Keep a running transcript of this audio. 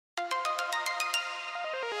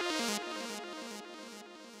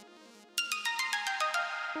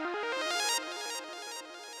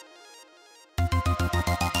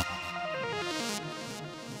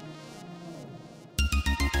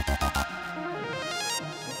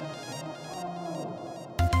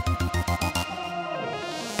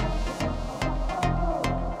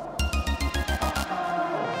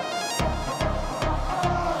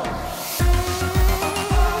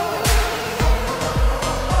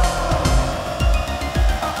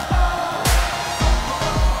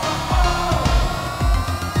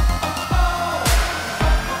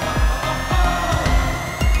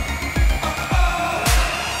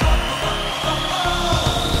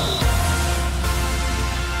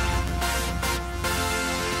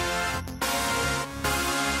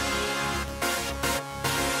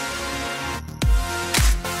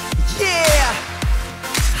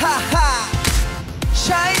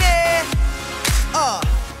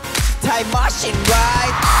타임머신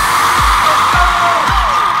ride.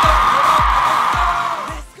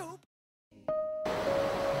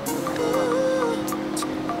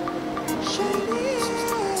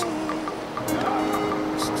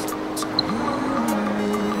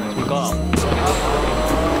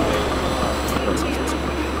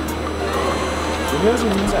 음향이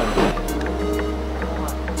있는지 안 돼.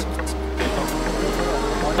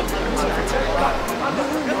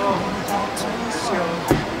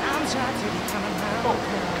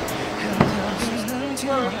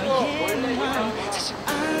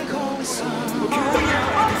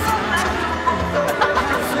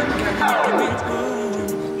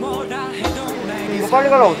 이거 빨리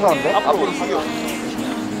가려면 어떻게 하는데? 앞으로 가요.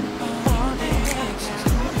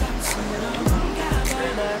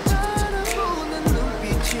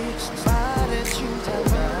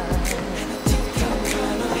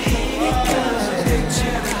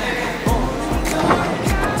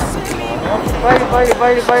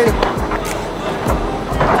 빨리.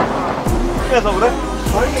 그래서 그래?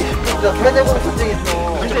 아니, 진짜 세대보는 전쟁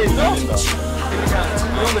있어. 진짜 있어?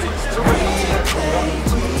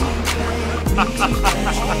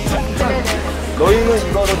 너희는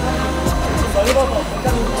이거를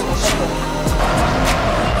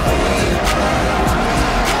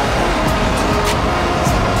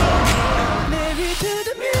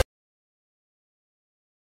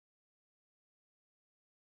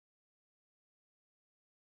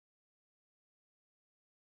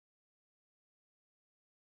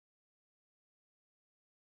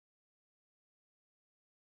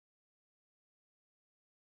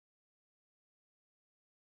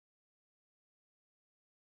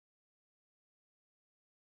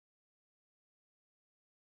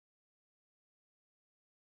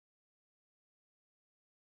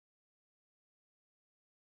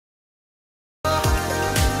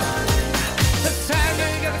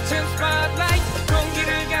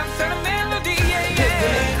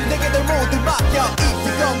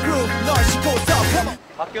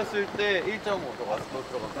바뀌었을 때 1.5 들어갔어. 너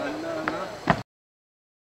들어갔어.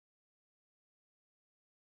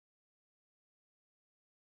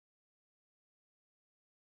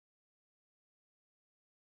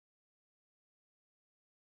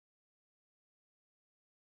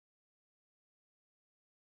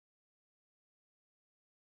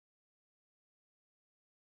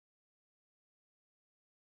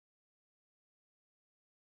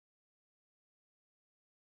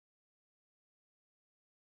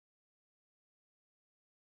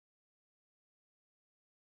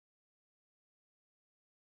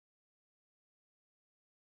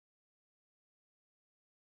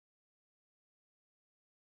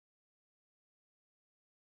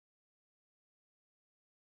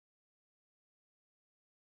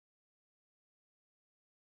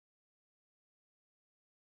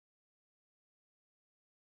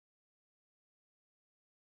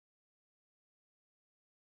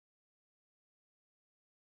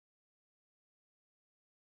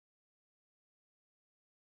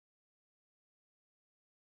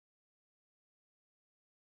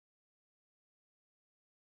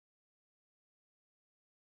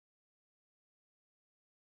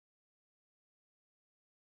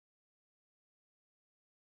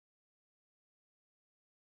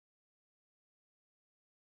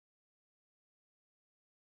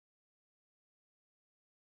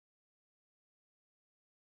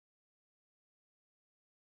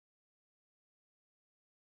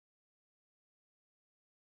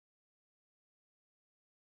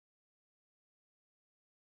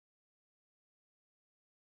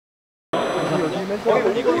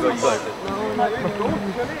 이거 할 때.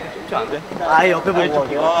 쉽지 않대? 아예 옆에 보고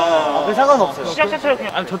앞에 상관없어요. 시작자처럼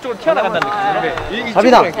그냥 아니 저쪽으로 튀어나간다는 느낌.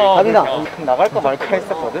 답이다. 나갈까 말까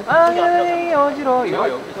했었거든? 아니 어지러워.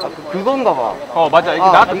 그건가 봐. 맞아. 이게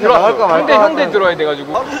나한테 들어왔어. 현대 들어야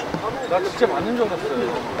돼가지고. 나 진짜 맞는 줄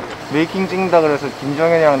알았어요. 메이킹 찍는다 그래서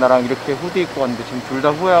김정현이랑 나랑 이렇게 후디 입고 왔는데 지금 둘 다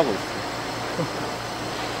후회하고 있어.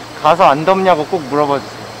 가서 안 덥냐고 꼭 물어봐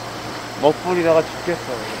주세요. 먹부리다가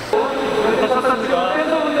죽겠어.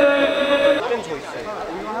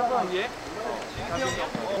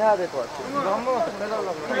 해야 될 것 같아. 이거 한 번만 더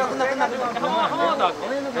해달라고.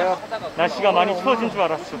 끝나. 날씨가 많이 추워진 줄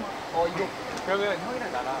알았어. 그러면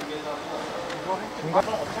형이랑 나랑 중간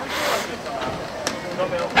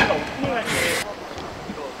그러면 우리가 오프닝 할 때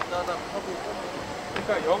이거 따닥 하고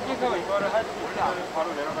그러니까 여기서 이거를 할 수 있으면 바로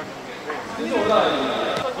내려갈 수 있는데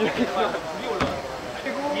이렇게 둘이 올라가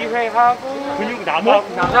 2회 하고 근육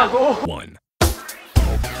나가고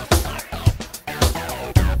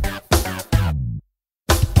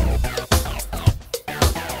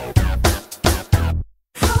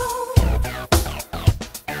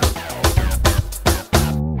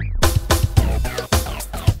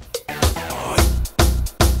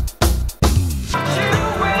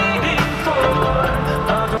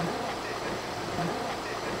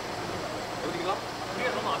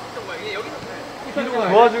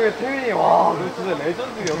그 와중에 태민이 와, 너 진짜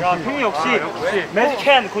레전드 역시. 야, 형이 역시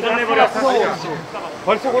매직캔 고정해버렸어.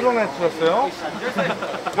 벌써 고정해주셨어요?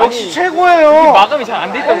 역시 최고예요. 마감이 잘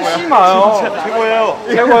안 돼 있던 거야. 뽕치 마요. 최고예요.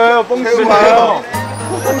 최고예요. 뽕치 마요.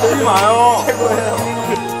 뽕치 마요. 최고예요.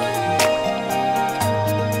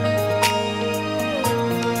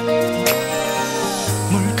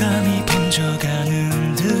 물감이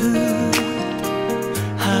번져가는 듯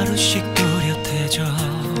하루씩 또렷해져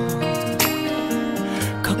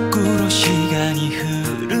거꾸로 시간이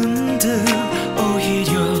흐른 듯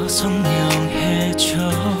오히려 선명해져.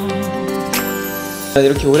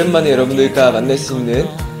 이렇게 오랜만에 여러분들과 만날 수 있는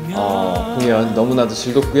공연 너무나도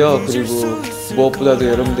즐겁고요. 그리고 무엇보다도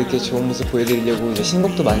여러분들께 좋은 모습 보여드리려고 이제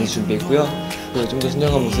신곡도 많이 준비했고요. 그리고 좀 더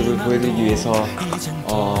선명한 모습을 보여드리기 위해서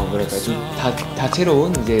뭐랄까 좀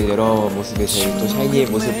다채로운 이제 여러 모습의 저희 또 샤이니의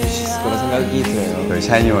모습을 볼 수 있을 거라 생각이 들어요. 저희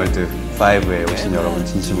샤이니 월드 5에 오신 여러분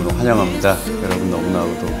진심으로 환영합니다. 여러분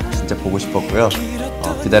너무나도 진짜 보고 싶었고요.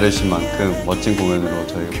 기다려주신 만큼 멋진 공연으로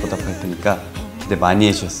저희가 보답할 테니까 기대 많이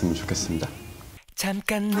해주셨으면 좋겠습니다.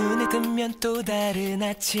 잠깐 눈에 뜨면 또 다른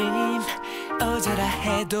아침 어제라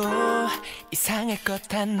해도 이상할 것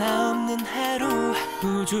하나 없는 하루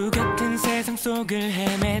우주 같은 세상 속을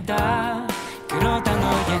헤매다 그러다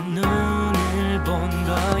너의 눈을 본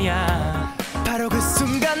거야. 바로 그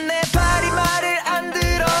순간 내 발이 말을 안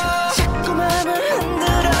들어 자꾸 맘을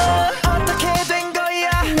흔들어 어떻게 된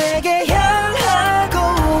거야. 내게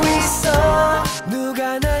향하고 있어.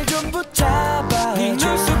 누가 날 좀 붙잡아 네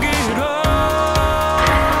눈 속으로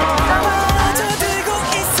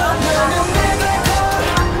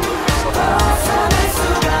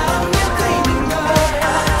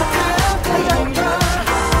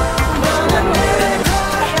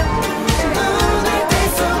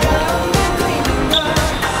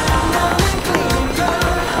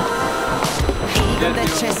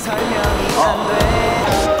대체 설명이 안 돼.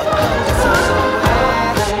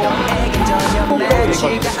 너에겐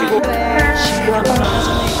전혀 매치가 안 돼. 시간은 맞아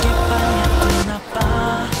내게 빨렸던 아빠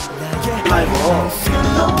나의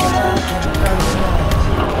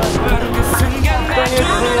바로 그 순간 내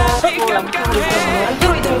눈앞이 깜깜해.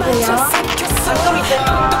 안쪽으로 들어오세요. 안쪽으로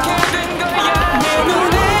어떻게 된 거야. 내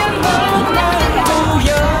눈에 뭐가 보여.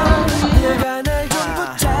 내가 날 좀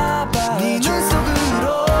붙잡아 네 눈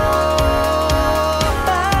속으로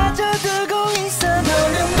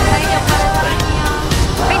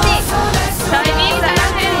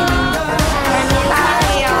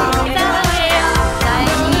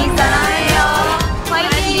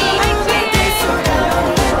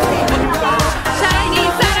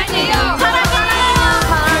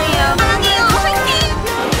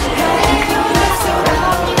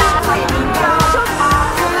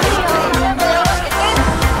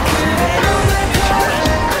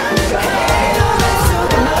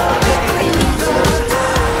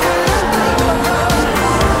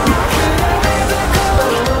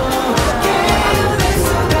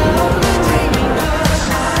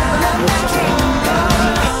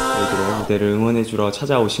무대를 응원해주러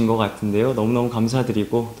찾아오신 것 같은데요. 너무너무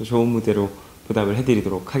감사드리고 또 좋은 무대로 보답을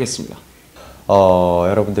해드리도록 하겠습니다.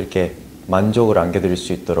 여러분들께 만족을 안겨드릴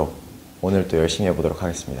수 있도록 오늘 또 열심히 해보도록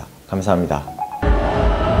하겠습니다. 감사합니다.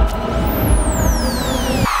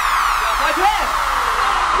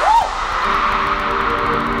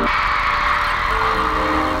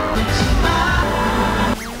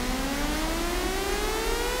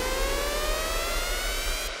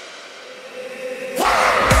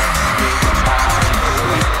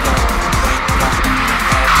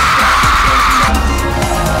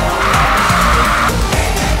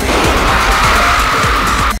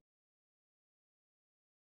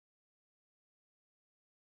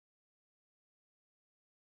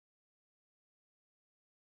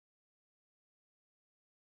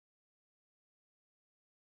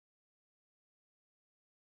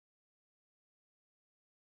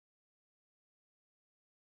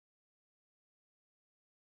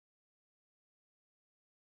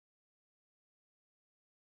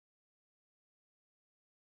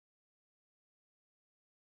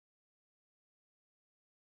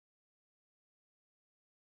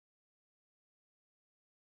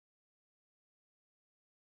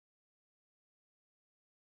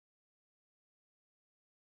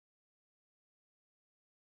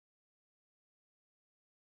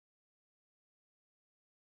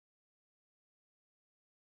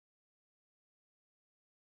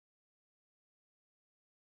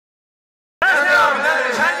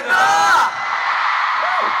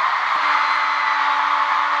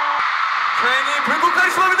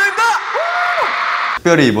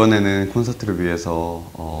 특별히 이번에는 콘서트를 위해서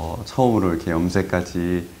처음으로 이렇게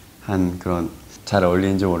염색까지 한 그런 잘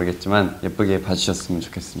어울리는지 모르겠지만 예쁘게 봐주셨으면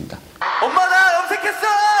좋겠습니다. 엄마 나 염색했어!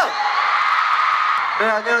 네,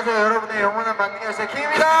 안녕하세요. 여러분의 영원한 만능의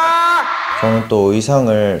킹입니다. 저는 또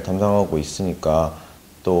의상을 담당하고 있으니까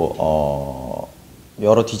또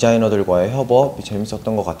여러 디자이너들과의 협업이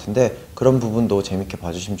재밌었던 것 같은데 그런 부분도 재밌게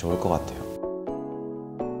봐주시면 좋을 것 같아요.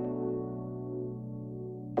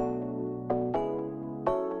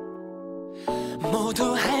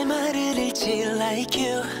 모두 할 말을 잃지 like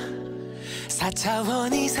you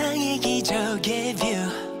 4차원 이상의 기적의 뷰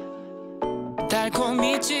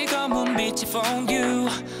달콤히 찍어문 빛이 퐁듀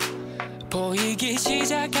보이기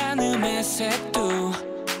시작하는 메세도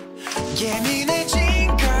예민해진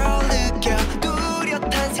걸 느껴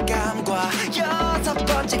뚜렷한 색감과 여섯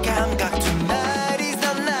번째 감각 Tonight is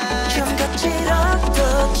the night 좀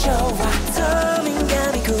거칠어도 좋아 더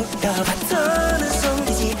민감히 굴러봐 더는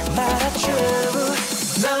숨기지 말아줘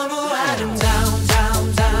너무 아름다운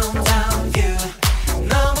down down down view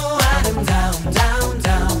너무 아름다운 down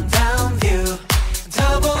down down view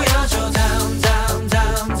더 보여줘 down down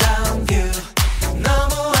down down view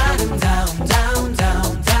너무 아름다운 down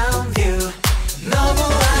down down view 너무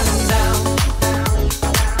아름다운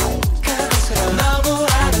그곳으로 너무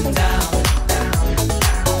아름다운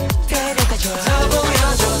데려가줘 더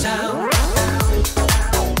보여줘 down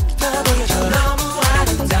더 보여줘 너무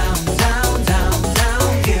아름다운 down down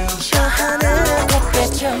down view 저 하늘을 곱게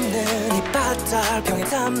접는 이 바닥 병에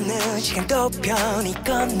담는 시간도 편히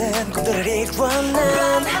걷는 꿈들을 이뤄낸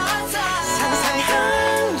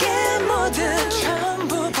상상한 게 뭐든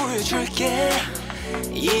전부 보여줄게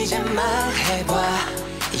이제 말해봐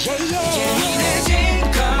예민해진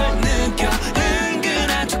걸 느껴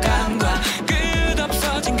은근한 촉감과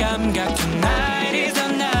끝없어진 감각 Tonight is the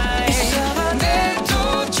night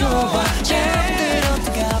있어봐도 좋아 잠들었던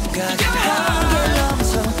감각 한결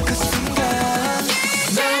넘어서 그 순간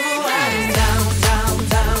너무 아름다운 down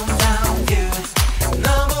down down view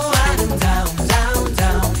너무 아름다운 down down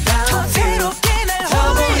down 더 새롭게 날 더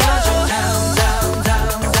보여줘 down down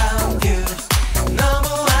down down view 너무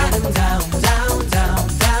아름다운 down down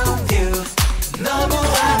down view 너무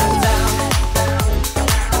아름다운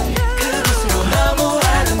그곳으로 너무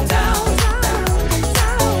아름다운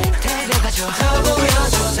데려가줘 더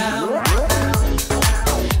보여줘 down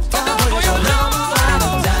더 보여줘 너무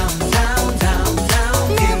아름다운 down down down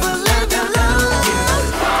view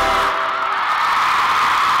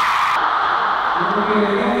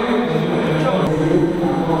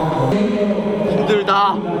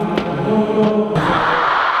힘들다.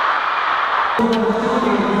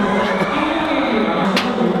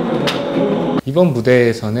 이번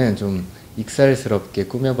무대에서는 좀 익살스럽게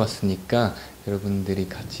꾸며봤으니까 여러분들이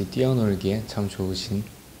같이 뛰어놀기에 참 좋으신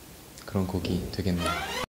그런 곡이 되겠네요.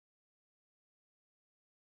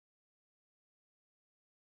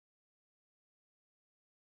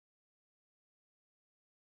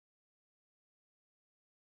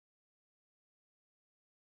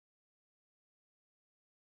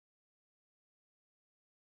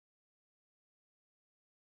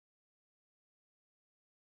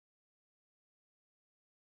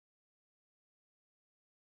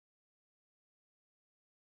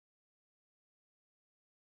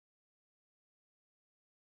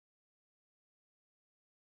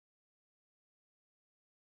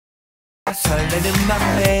 설레는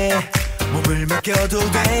맘에 몸을 맡겨도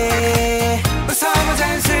돼 웃어봐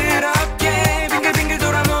자연스럽게 빙글빙글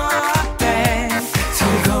돌아 뭐 어때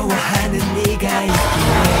즐거워하는 네가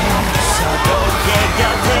있기에 서로의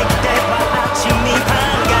곁에 그대와 아침이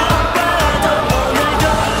반가워도 오늘도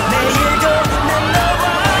내일도 난 너와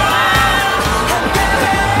함께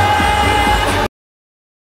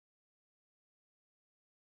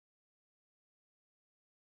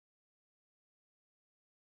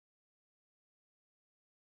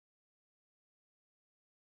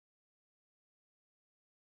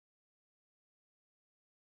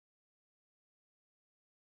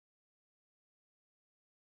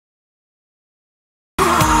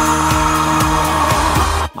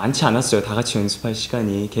많지 않았어요. 다 같이 연습할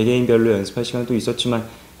시간이. 개개인별로 연습할 시간도 있었지만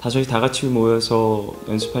저희 다 같이 모여서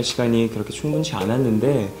연습할 시간이 그렇게 충분치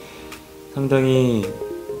않았는데 상당히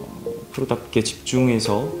프로답게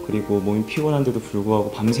집중해서 그리고 몸이 피곤한데도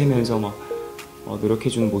불구하고 밤새면서 막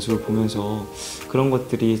노력해주는 모습을 보면서 그런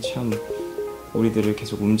것들이 참 우리들을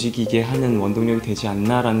계속 움직이게 하는 원동력이 되지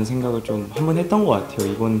않나라는 생각을 좀 한번 했던 것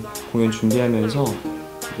같아요. 이번 공연 준비하면서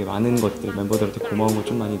되게 많은 것들, 멤버들한테 고마운 걸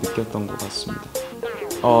좀 많이 느꼈던 것 같습니다.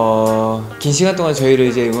 긴 시간 동안 저희를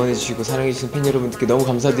이제 응원해주시고 사랑해주신 팬 여러분들께 너무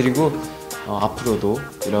감사드리고 앞으로도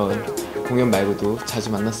이런 공연 말고도 자주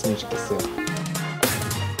만났으면 좋겠어요.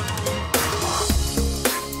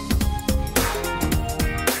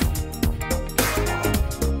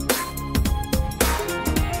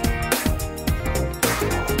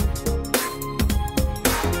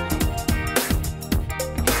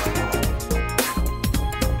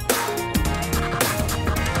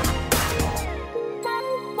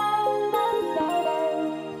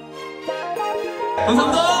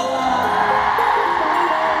 감사합니다.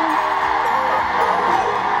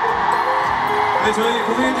 네, 저희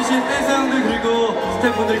고생해주신 댄서분들 그리고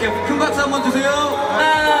스태프분들께 큰 박수 한번 주세요.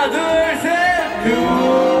 하나, 둘,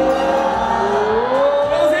 셋.